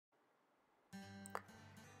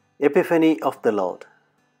Epiphany of the Lord.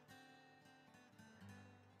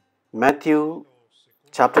 Matthew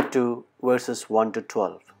chapter 2 verses 1 to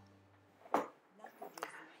 12.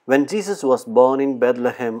 When Jesus was born in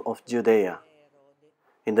Bethlehem of Judea,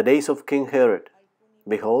 in the days of King Herod,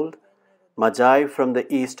 behold, Magi from the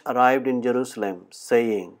east arrived in Jerusalem,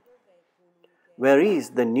 saying, Where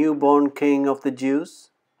is the newborn King of the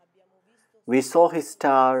Jews? We saw his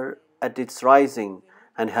star at its rising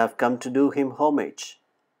and have come to do him homage.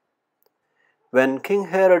 When King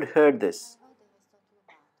Herod heard this,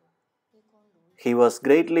 he was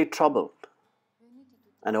greatly troubled,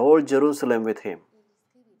 and all Jerusalem with him.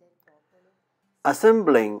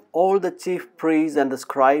 Assembling all the chief priests and the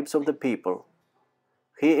scribes of the people,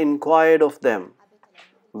 he inquired of them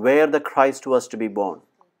where the Christ was to be born.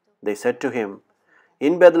 They said to him,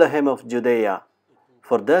 In Bethlehem of Judea,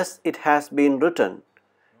 for thus it has been written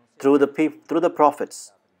through the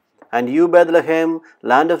prophets, And you, Bethlehem,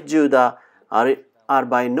 land of Judah, are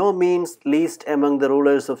by no means least among the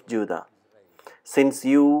rulers of Judah, since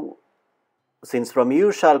from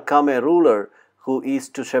you shall come a ruler who is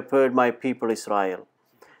to shepherd my people Israel.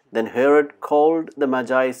 Then Herod called the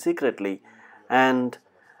Magi secretly and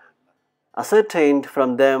ascertained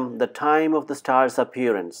from them the time of the star's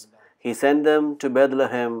appearance. He sent them to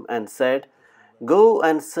Bethlehem and said, Go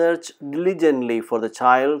and search diligently for the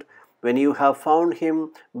child. When you have found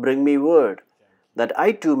him, bring me word, that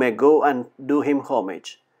I too may go and do him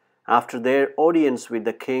homage. After their audience with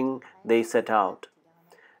the king, they set out.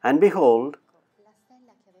 And behold,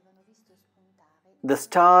 the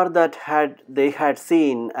star that they had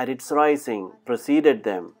seen at its rising preceded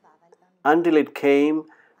them, until it came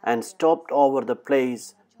and stopped over the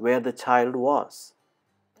place where the child was.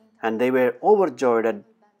 And they were overjoyed at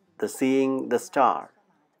seeing the star.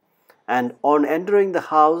 And on entering the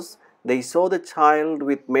house, they saw the child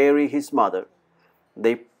with Mary his mother.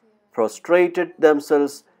 They prostrated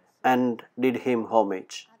themselves and did him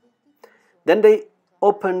homage. Then they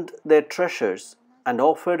opened their treasures and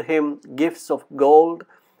offered him gifts of gold,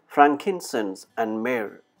 frankincense, and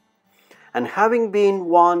myrrh. And having been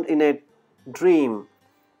warned in a dream,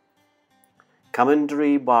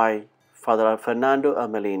 commentary by Father Fernando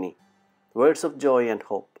Amelini, words of joy and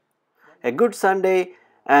hope. A good Sunday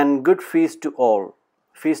and good feast to all,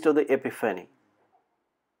 feast of the Epiphany.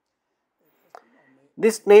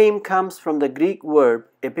 This name comes from the Greek verb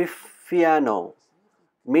epiphiano,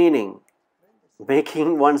 meaning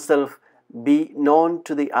making oneself be known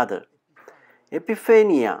to the other.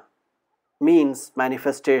 Epiphania means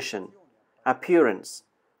manifestation, appearance,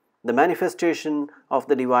 the manifestation of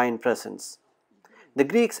the divine presence. The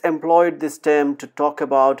Greeks employed this term to talk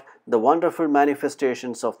about the wonderful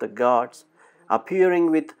manifestations of the gods, appearing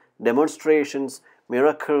with demonstrations,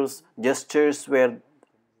 miracles, gestures where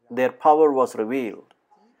their power was revealed.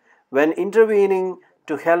 When intervening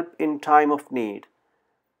to help in time of need,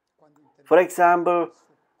 for example,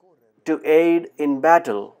 to aid in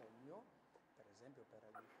battle,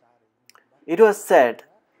 it was said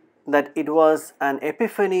that it was an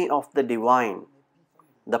epiphany of the divine,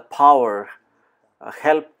 the power,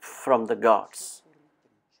 help from the gods.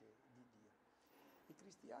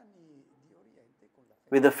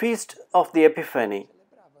 With the feast of the Epiphany,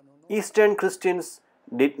 Eastern Christians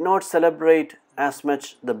did not celebrate as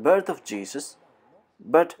much the birth of Jesus,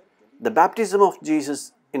 but the baptism of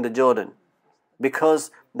Jesus in the Jordan,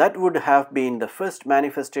 because that would have been the first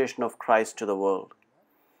manifestation of Christ to the world.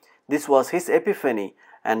 This was his Epiphany,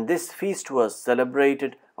 and this feast was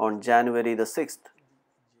celebrated on January the 6th.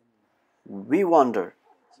 We wonder,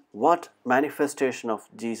 what manifestation of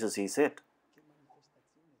Jesus is it?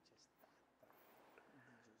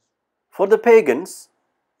 For the pagans,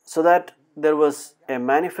 so that there was a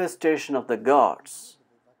manifestation of the gods,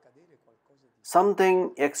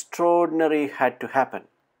 something extraordinary had to happen.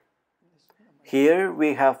 Here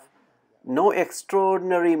we have no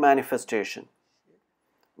extraordinary manifestation.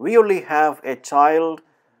 We only have a child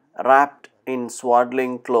wrapped in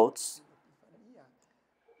swaddling clothes.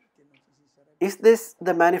 Is this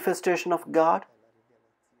the manifestation of God?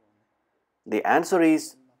 The answer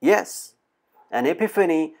is yes, an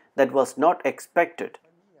epiphany that was not expected.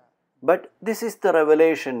 But this is the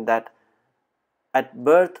revelation that at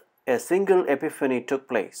birth a single epiphany took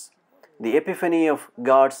place, the epiphany of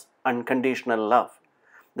God's unconditional love.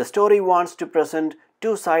 The story wants to present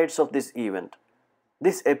two sides of this event,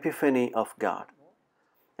 this epiphany of God.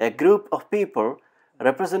 A group of people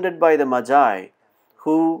represented by the Magi,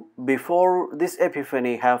 who before this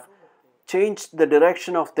epiphany have changed the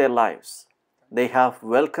direction of their lives. They have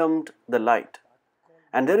welcomed the light.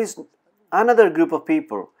 And there is another group of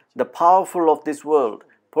people, the powerful of this world,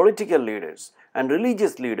 political leaders and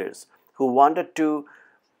religious leaders who wanted to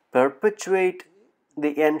perpetuate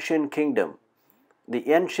the ancient kingdom, the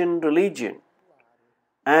ancient religion,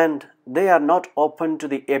 and they are not open to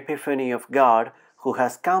the epiphany of God who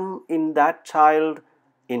has come in that child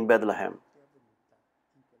in Bethlehem.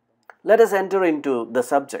 Let us enter into the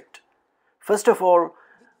subject. First of all,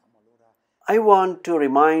 I want to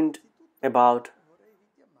remind about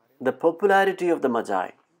the popularity of the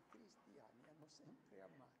Magi.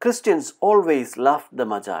 Christians always loved the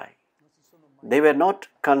Magi. They were not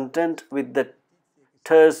content with the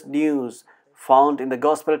terse news found in the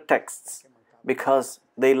gospel texts because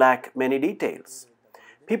they lack many details.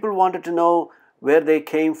 People wanted to know where they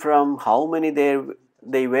came from, how many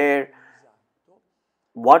they were,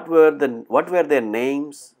 what were their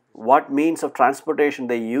names, what means of transportation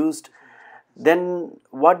they used, then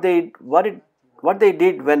what they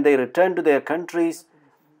did when they returned to their countries,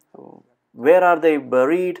 where are they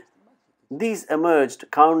buried. These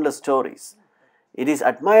emerged countless stories. It is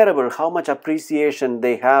admirable how much appreciation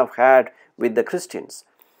they have had with the Christians.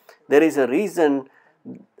 There is a reason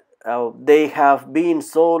they have been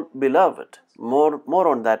so beloved. More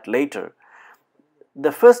on that later.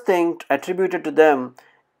 The first thing attributed to them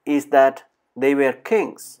is that they were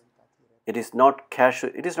kings. It is not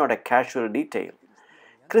a casual detail.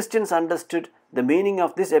 Christians understood the meaning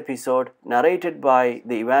of this episode narrated by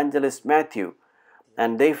the evangelist Matthew,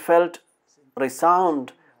 and they felt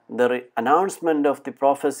resound the announcement of the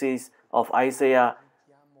prophecies of Isaiah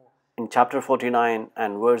in chapter 49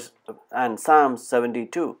 and Psalm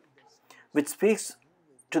 72, which speaks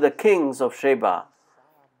to the kings of Sheba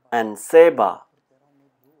and Seba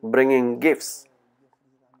bringing gifts.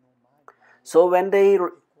 So when they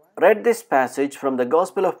read this passage from the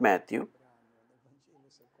Gospel of Matthew,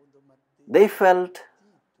 they felt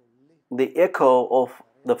the echo of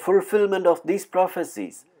the fulfillment of these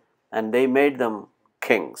prophecies, and they made them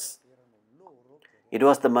kings. It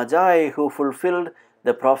was the Magi who fulfilled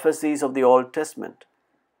the prophecies of the Old Testament.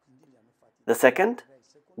 The second,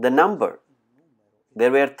 the number.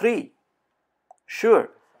 There were 3. Sure,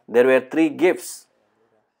 there were 3 gifts.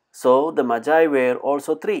 So the Magi were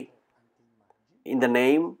also 3. In the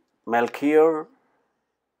name, Melchior,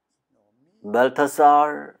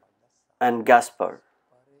 Balthasar, and Gaspar.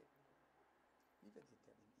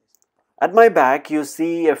 At my back, you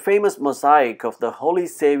see a famous mosaic of the Holy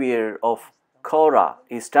Savior of Kora,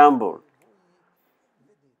 Istanbul.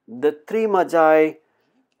 The 3 Magi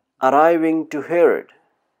arriving to Herod.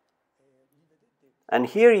 And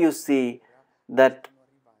here you see that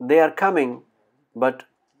they are coming, but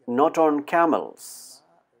not on camels.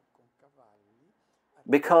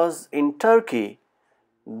 Because in Turkey,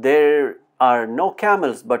 there are no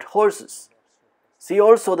camels but horses. See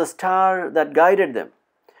also the star that guided them.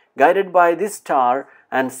 Guided by this star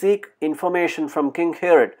and seek information from King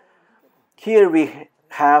Herod. Here we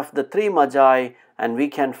have the 3 Magi and we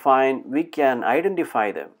can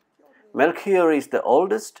identify them. Melchior is the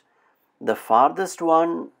oldest, the farthest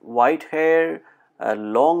one, white hair, a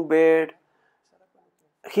long beard.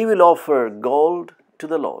 He will offer gold to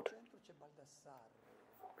the Lord.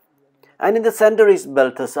 And in the center is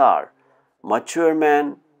Balthasar, mature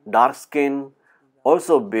man, dark skin,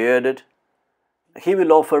 also bearded. He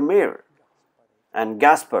will offer myrrh. And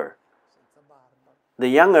Gaspar, the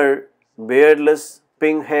younger, beardless,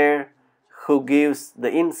 pink hair, who gives the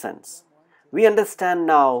incense. We understand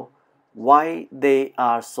now why they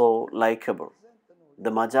are so likable.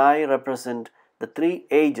 The Magi represent the 3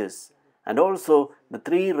 ages and also the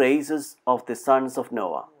 3 races of the sons of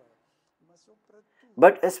Noah.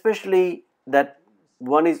 But especially that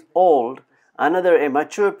one is old, another a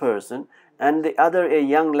mature person, and the other a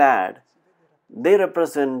young lad. They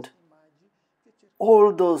represent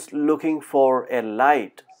all those looking for a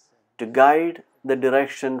light to guide the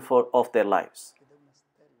direction of their lives.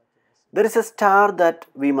 There is a star that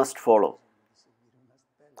we must follow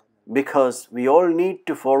because we all need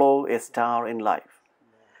to follow a star in life.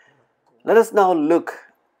 Let us now look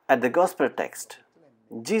at the gospel text.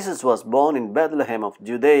 Jesus was born in Bethlehem of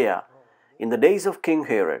Judea in the days of King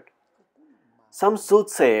Herod. Some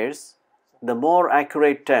soothsayers, the more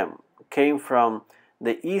accurate term, came from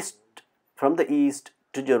the east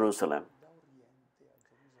to Jerusalem.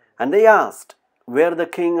 And they asked where the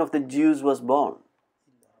king of the Jews was born.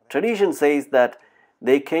 Tradition says that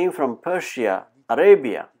they came from Persia,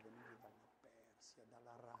 Arabia.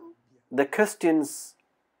 The question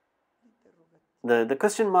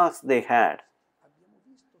marks they had.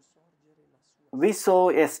 We saw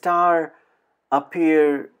a star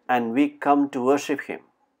appear and we come to worship him.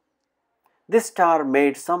 This star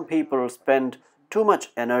made some people spend too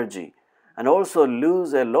much energy and also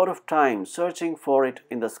lose a lot of time searching for it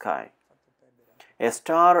in the sky. A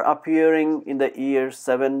star appearing in the year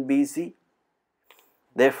 7 BC.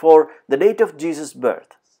 Therefore, the date of Jesus'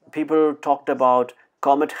 birth, people talked about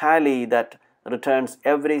comet Halley that returns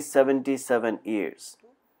every 77 years.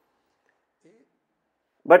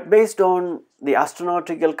 But based on the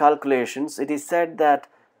astronautical calculations, it is said that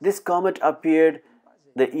this comet appeared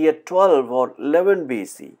the year 12 or 11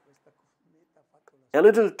 BC. A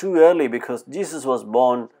little too early because Jesus was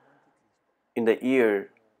born in the year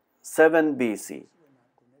 7 BC.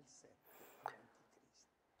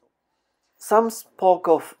 Some spoke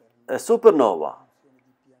of a supernova,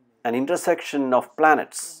 an intersection of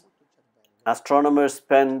planets. Astronomers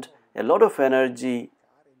spend a lot of energy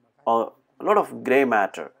or a lot of grey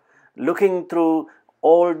matter looking through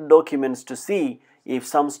old documents to see if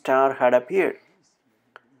some star had appeared.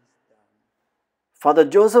 Father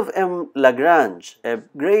Joseph M. Lagrange, a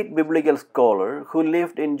great biblical scholar who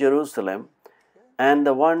lived in Jerusalem and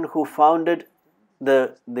the one who founded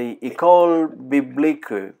the École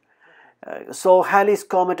Biblique, saw Halley's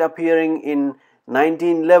comet appearing in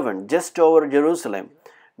 1911 just over Jerusalem.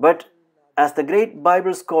 But as the great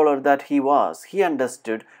Bible scholar that he was, he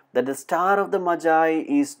understood that the star of the Magi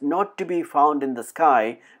is not to be found in the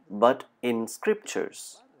sky but in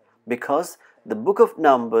scriptures, because the book of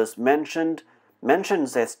Numbers mentions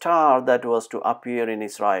a star that was to appear in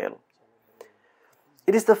Israel.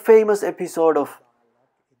 It is the famous episode of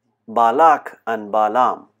Balak and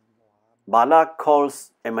Balaam. Balak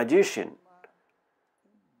calls a magician,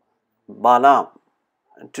 Balaam,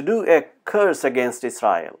 to do a curse against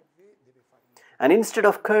Israel. And instead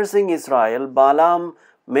of cursing Israel, Balaam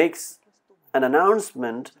makes an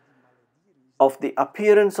announcement of the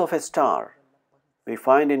appearance of a star. We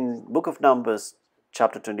find in book of Numbers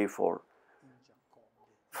chapter 24.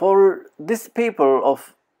 For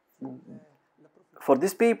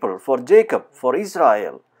Jacob, for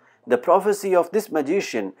Israel, the prophecy of this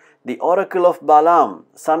magician, the oracle of Balaam,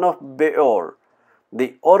 son of Beor,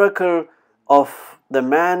 the oracle of the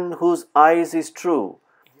man whose eyes is true,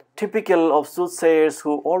 typical of soothsayers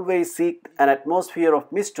who always seek an atmosphere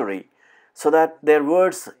of mystery so that their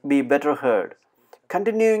words be better heard.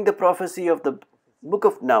 Continuing the prophecy of the book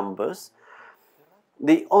of Numbers,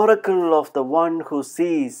 the oracle of the one who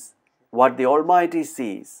sees what the Almighty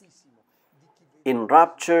sees, in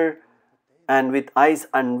rapture and with eyes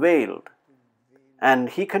unveiled. And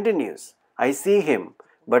he continues, I see him,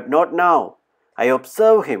 but not now. I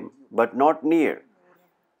observe him, but not near.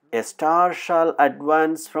 A star shall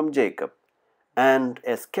advance from Jacob, and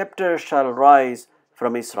a scepter shall rise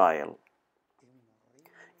from Israel.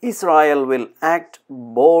 Israel will act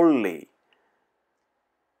boldly,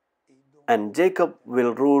 and Jacob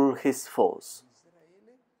will rule his foes.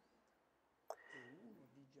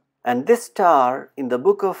 And this star in the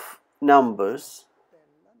book of Numbers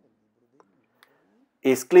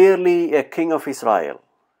is clearly a king of Israel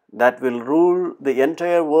that will rule the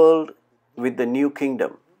entire world with the new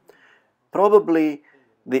kingdom. Probably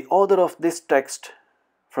the author of this text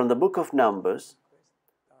from the book of Numbers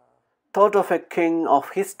thought of a king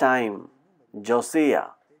of his time, Josiah.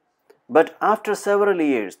 But after several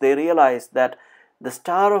years, they realized that the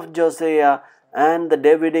star of Josiah and the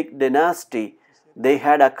Davidic dynasty, they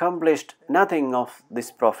had accomplished nothing of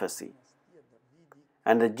this prophecy.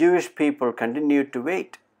 And the Jewish people continued to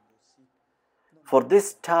wait for this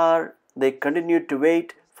star. They continued to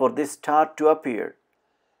wait for this star to appear.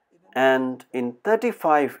 And in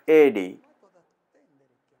 35 AD,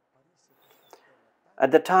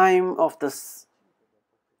 at the time of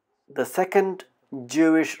the second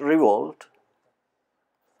Jewish revolt,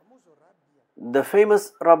 the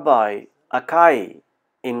famous Rabbi Akai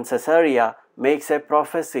in Caesarea makes a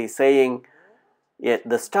prophecy saying, yet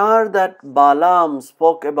the star that Balaam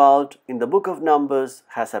spoke about in the book of Numbers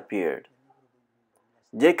has appeared.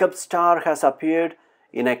 Jacob's star has appeared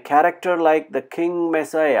in a character like the King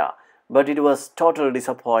Messiah, but it was total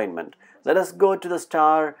disappointment. Let us go to the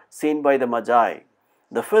star seen by the Magi.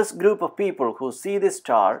 The first group of people who see this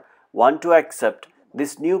star want to accept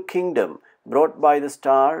this new kingdom brought by the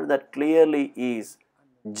star that clearly is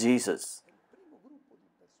Jesus,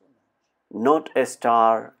 not a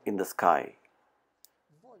star in the sky.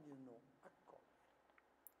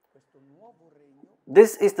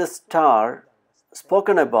 This is the star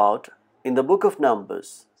spoken about in the book of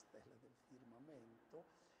Numbers.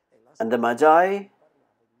 And the Magi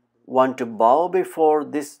want to bow before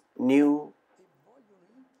this new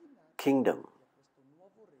kingdom.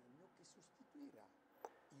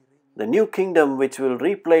 The new kingdom which will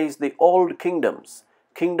replace the old kingdoms,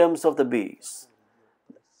 kingdoms of the beasts,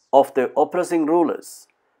 of the oppressing rulers.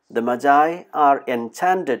 The Magi are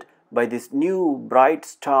enchanted by this new bright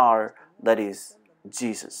star that is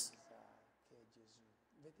Jesus.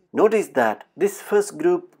 Notice that this first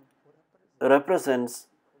group represents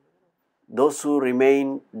those who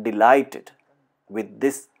remain delighted with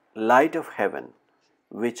this light of heaven,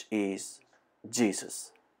 which is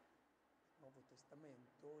Jesus.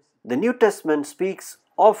 The New Testament speaks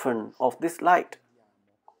often of this light.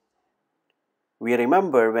 We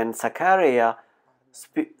remember when Zechariah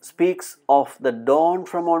speaks of the dawn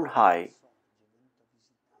from on high,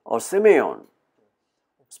 or Simeon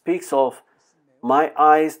speaks of my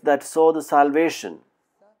eyes that saw the salvation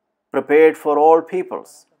prepared for all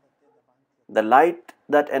peoples, the light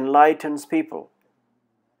that enlightens people.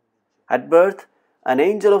 At birth, an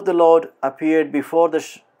angel of the Lord appeared before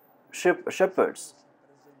the shepherds,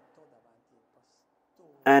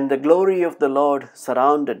 and the glory of the Lord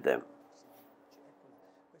surrounded them.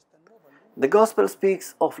 The Gospel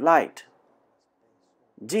speaks of light.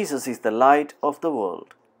 Jesus is the light of the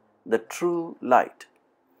world, the true light.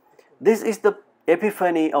 This is the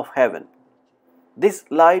epiphany of heaven. This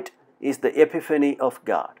light is the epiphany of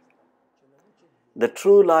God. The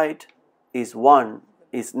true light is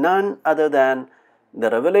none other than the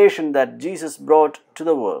revelation that Jesus brought to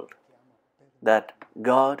the world, that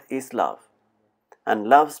God is love and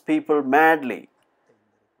loves people madly.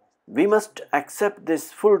 We must accept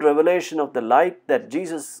this full revelation of the light that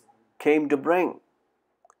Jesus came to bring.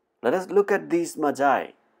 Let us look at these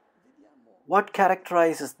Magi. What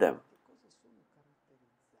characterizes them?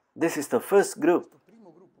 This is the first group.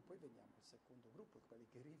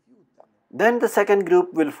 Then the second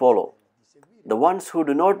group will follow, the ones who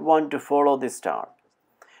do not want to follow this star.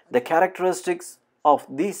 The characteristics of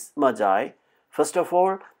these Magi: first of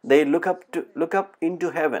all, they look up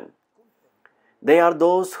into heaven. They are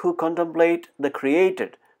those who contemplate the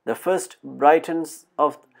created, the first brightness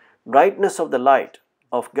of the light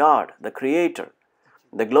of God, the Creator.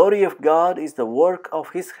 The glory of God is the work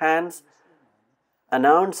of His hands,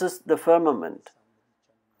 announces the firmament.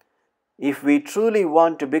 If we truly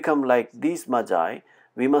want to become like these Magi,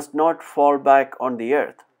 we must not fall back on the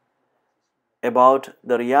earth about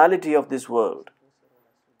the reality of this world,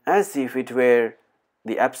 as if it were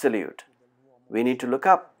the absolute. We need to look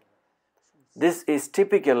up. This is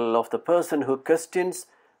typical of the person who questions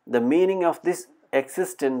the meaning of this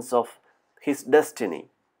existence of his destiny.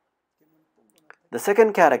 The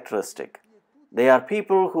second characteristic, they are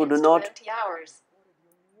people who do not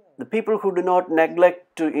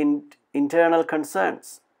neglect to internal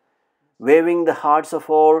concerns, waiving the hearts of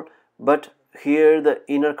all, but hear the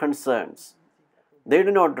inner concerns. They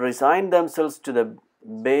do not resign themselves to the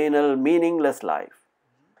banal, meaningless life.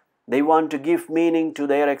 They want to give meaning to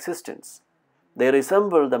their existence. They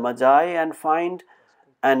resemble the Magi and find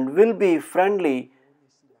and will be friendly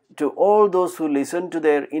to all those who listen to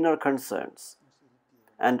their inner concerns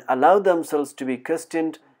and allow themselves to be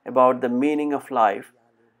questioned about the meaning of life.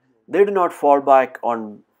 They do not fall back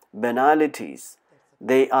on banalities.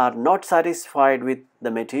 They are not satisfied with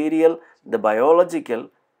the material, the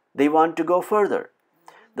biological. They want to go further.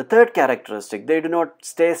 The third characteristic, they do not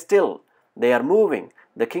stay still. They are moving.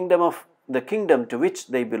 The kingdom to which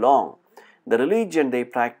they belong, the religion they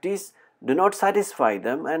practice, do not satisfy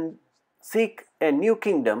them and seek a new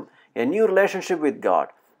kingdom, a new relationship with God.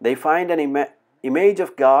 They find an image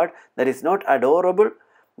of God that is not adorable,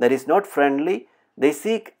 that is not friendly. They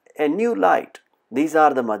seek a new light. These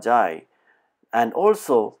are the Magi, and all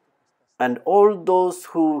those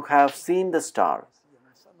who have seen the star.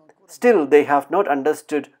 Still, they have not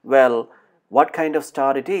understood well what kind of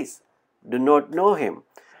star it is, do not know Him,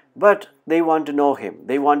 but they want to know Him.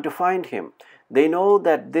 They want to find Him. They know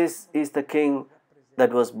that this is the King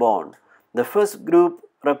that was born. The first group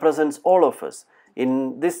represents all of us.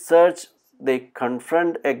 In this search, they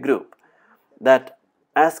confront a group that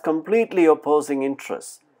has completely opposing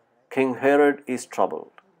interests. King Herod is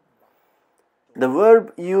troubled. The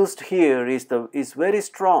verb used here is very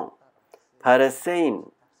strong.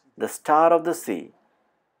 Parasein, the star of the sea.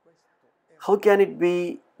 How can it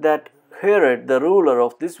be that Herod, the ruler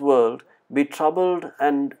of this world, be troubled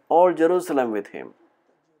and all Jerusalem with him?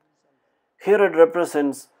 Herod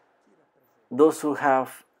represents those who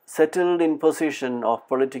have settled in position of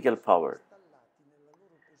political power.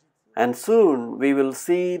 And soon we will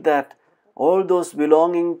see that all those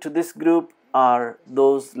belonging to this group are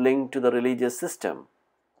those linked to the religious system,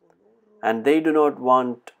 and they do not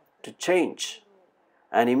want to change.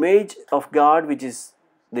 An image of God which is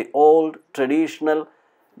the old, traditional,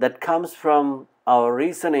 that comes from our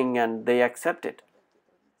reasoning, and they accept it.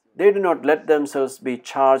 They do not let themselves be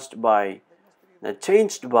changed by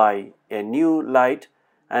a new light,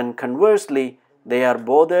 and conversely, they are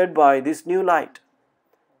bothered by this new light.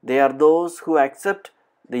 They are those who accept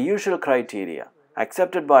the usual criteria,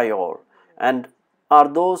 accepted by all, and are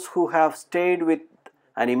those who have stayed with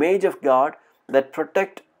an image of God that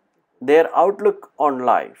protect their outlook on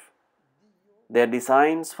life, their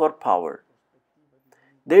designs for power.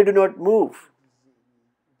 They do not move,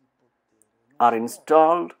 are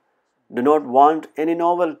installed, do not want any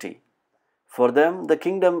novelty. For them, the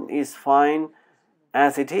kingdom is fine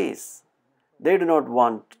as it is. They do not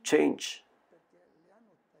want change,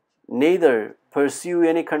 neither pursue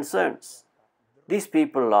any concerns. These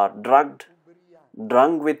people are drunk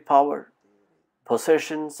with power,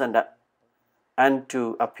 possessions, and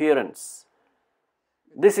to appearance.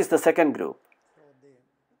 This is the second group.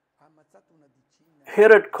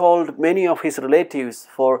 Herod killed many of his relatives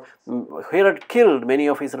for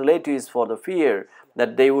the fear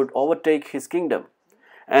that they would overtake his kingdom.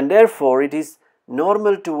 And therefore it is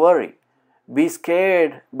normal to worry, be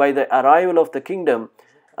scared by the arrival of a kingdom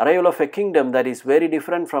that is very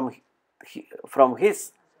different from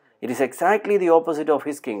his. It is exactly the opposite of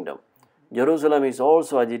his kingdom. Jerusalem is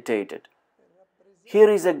also agitated.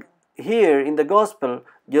 Here in the Gospel,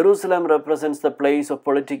 Jerusalem represents the place of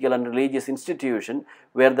political and religious institution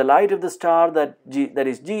where the light of the star that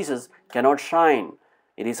is Jesus cannot shine.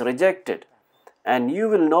 It is rejected. And you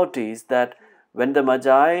will notice that when the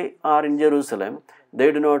Magi are in Jerusalem,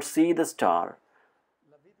 they do not see the star.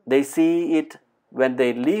 They see it when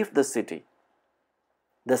they leave the city.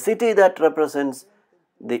 The city that represents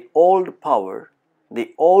the old power,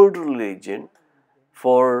 the old religion,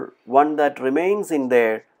 for one that remains in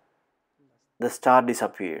there, the star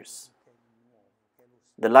disappears.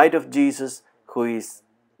 The light of Jesus, who is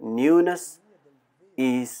newness,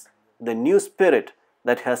 is the new spirit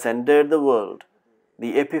that has entered the world,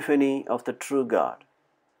 the epiphany of the true God.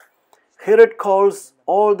 Herod calls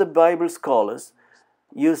all the Bible scholars.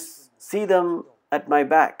 You see them at my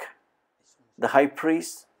back. The high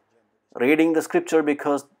priests reading the scripture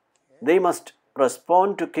because they must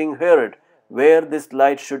respond to King Herod where this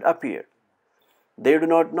light should appear. They do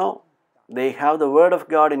not know. They have the word of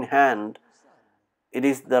God in hand. It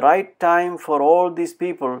is the right time for all these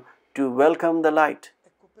people to welcome the light.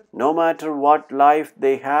 No matter what life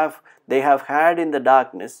they have had in the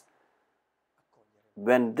darkness,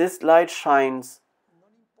 when this light shines,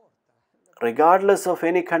 regardless of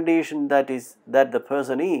any condition that the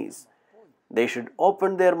person is, they should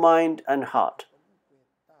open their mind and heart.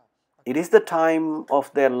 It is the time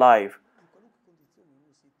of their life.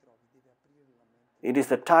 It is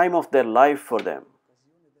the time of their life for them.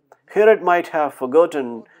 Herod might have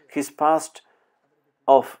forgotten his past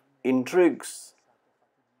of intrigues,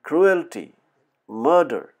 cruelty,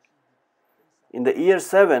 murder. In the year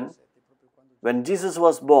 7, when Jesus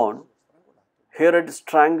was born, Herod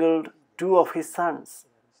strangled 2 of his sons,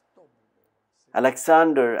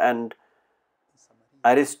 Alexander and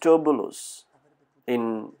Aristobulus,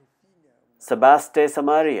 in Sebaste,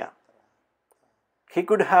 Samaria. He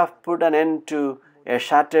could have put an end to a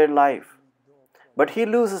shattered life, but he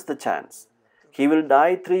loses the chance. He will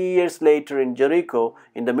die 3 years later in Jericho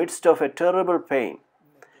in the midst of a terrible pain.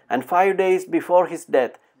 And 5 days before his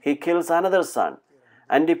death, he kills another son,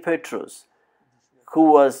 Antipatrus,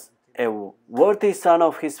 who was a worthy son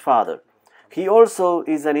of his father. He also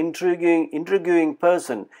is an intriguing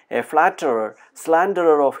person, a flatterer,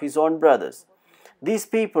 slanderer of his own brothers. These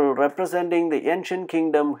people representing the ancient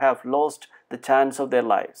kingdom have lost the chance of their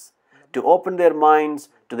lives to open their minds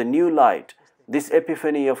to the new light, this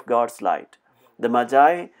epiphany of God's light. The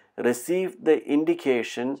Magi received the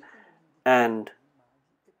indication and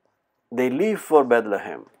they leave for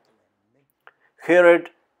Bethlehem. Herod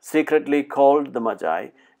secretly called the Magi,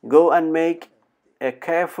 "Go and make a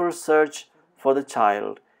careful search for the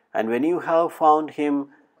child, and when you have found him,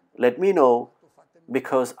 let me know,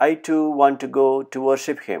 because I too want to go to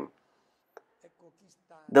worship him."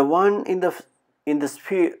 The one in the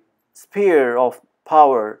sphere of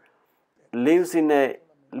power lives in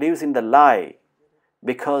the lie,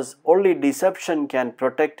 because only deception can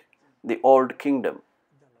protect the old kingdom.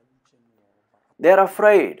 They are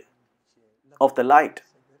afraid of the light.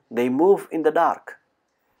 They move in the dark.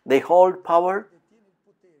 They hold power,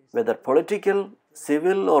 whether political,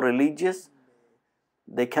 civil, or religious.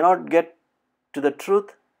 They cannot get to the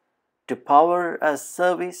truth, to power as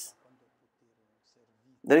service.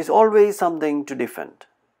 There is always something to defend.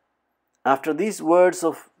 After these words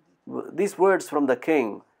from the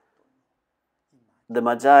king, the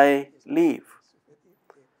Magi leave.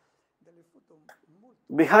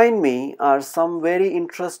 Behind me are some very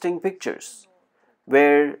interesting pictures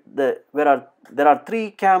where there are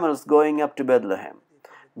 3 camels going up to Bethlehem.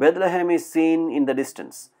 Bethlehem is seen in the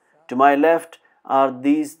distance. To my left are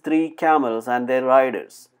these three camels and their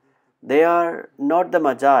riders. They are not the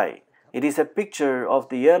Magi. It is a picture of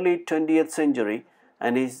the early 20th century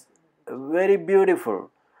and is very beautiful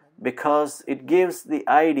because it gives the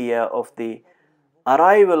idea of the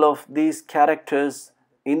arrival of these characters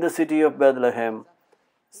in the city of Bethlehem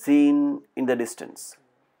seen in the distance.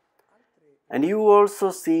 And you also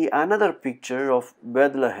see another picture of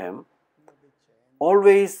Bethlehem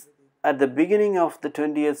always at the beginning of the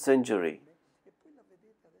 20th century.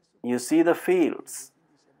 You see the fields,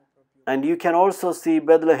 and you can also see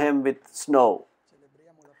Bethlehem with snow.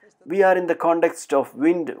 We are in the context of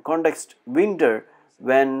winter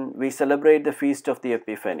when we celebrate the feast of the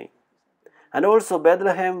Epiphany. And also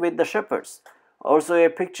Bethlehem with the shepherds, also a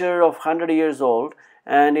picture of 100 years old,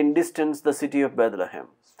 and in distance the city of Bethlehem.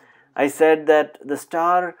 I said that the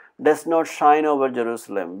star does not shine over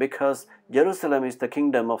Jerusalem because Jerusalem is the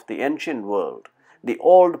kingdom of the ancient world, the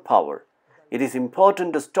old power. It is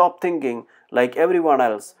important to stop thinking like everyone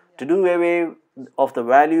else, to do away of the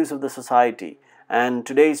values of the society and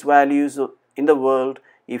today's values in the world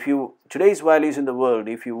if you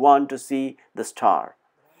want to see the star.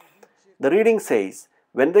 The reading says,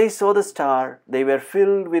 when they saw the star, they were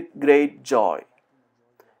filled with great joy.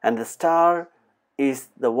 And the star is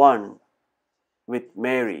the one with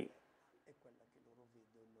Mary,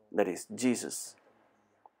 that is Jesus.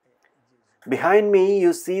 Behind me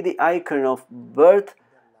you see the icon of birth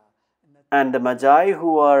and the Magi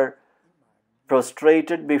who are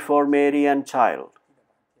prostrated before Mary and child,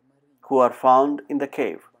 who are found in the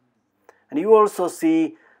cave. And you also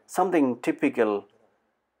see something typical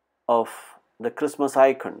of the Christmas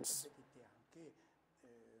icons.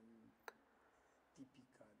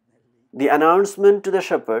 The announcement to the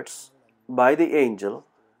shepherds by the angel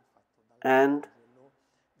and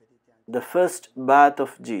the first bath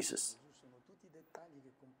of Jesus.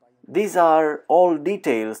 These are all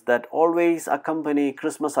details that always accompany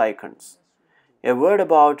Christmas icons. A word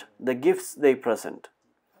about the gifts they present.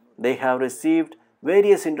 They have received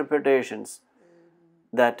various interpretations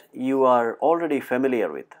that you are already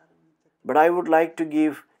familiar with. But I would like to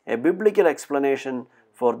give a biblical explanation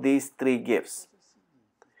for these three gifts.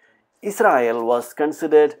 Israel was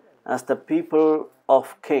considered as the people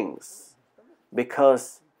of kings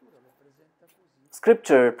because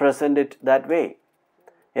Scripture presented it that way.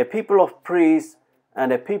 A people of priests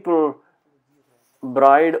and a people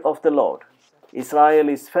bride of the Lord. Israel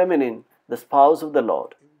is feminine, the spouse of the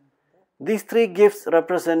Lord. These three gifts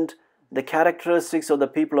represent the characteristics of the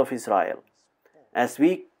people of Israel. As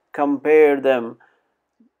we compare them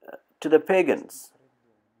to the pagans,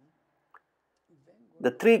 the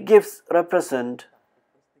three gifts represent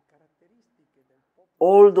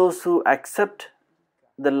all those who accept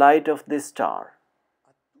the light of this star.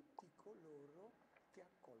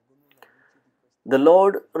 The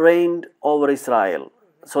Lord reigned over Israel.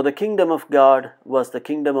 So the kingdom of God was the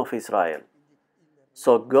kingdom of Israel.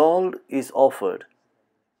 So gold is offered.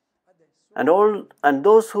 And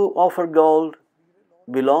those who offer gold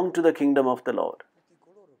belong to the kingdom of the Lord.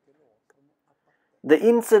 The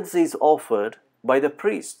incense is offered by the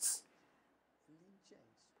priests.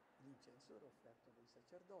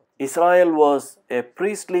 Israel was a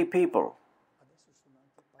priestly people,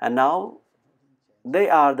 and now they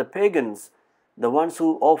are the pagans, the ones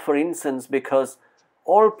who offer incense, because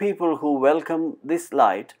all people who welcome this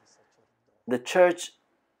light, the church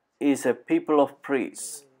is a people of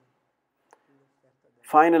priests.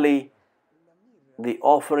 Finally, the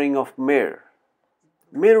offering of myrrh.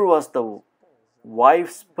 Myrrh was the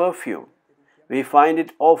wife's perfume. We find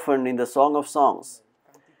it often in the Song of Songs.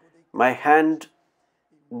 My hand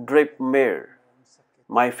drip myrrh,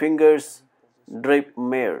 my fingers drip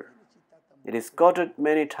myrrh. It is quoted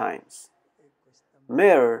many times.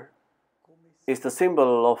 Myrrh is the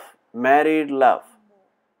symbol of married love.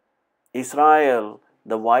 Israel,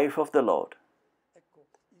 the wife of the Lord.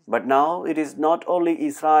 But now it is not only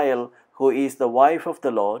Israel who is the wife of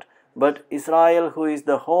the Lord, but Israel who is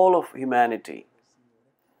the whole of humanity.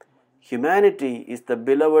 Humanity is the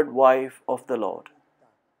beloved wife of the Lord.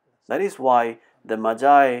 That is why the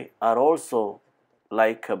Magi are also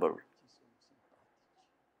likable.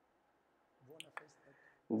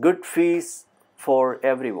 Good feast for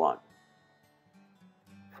everyone.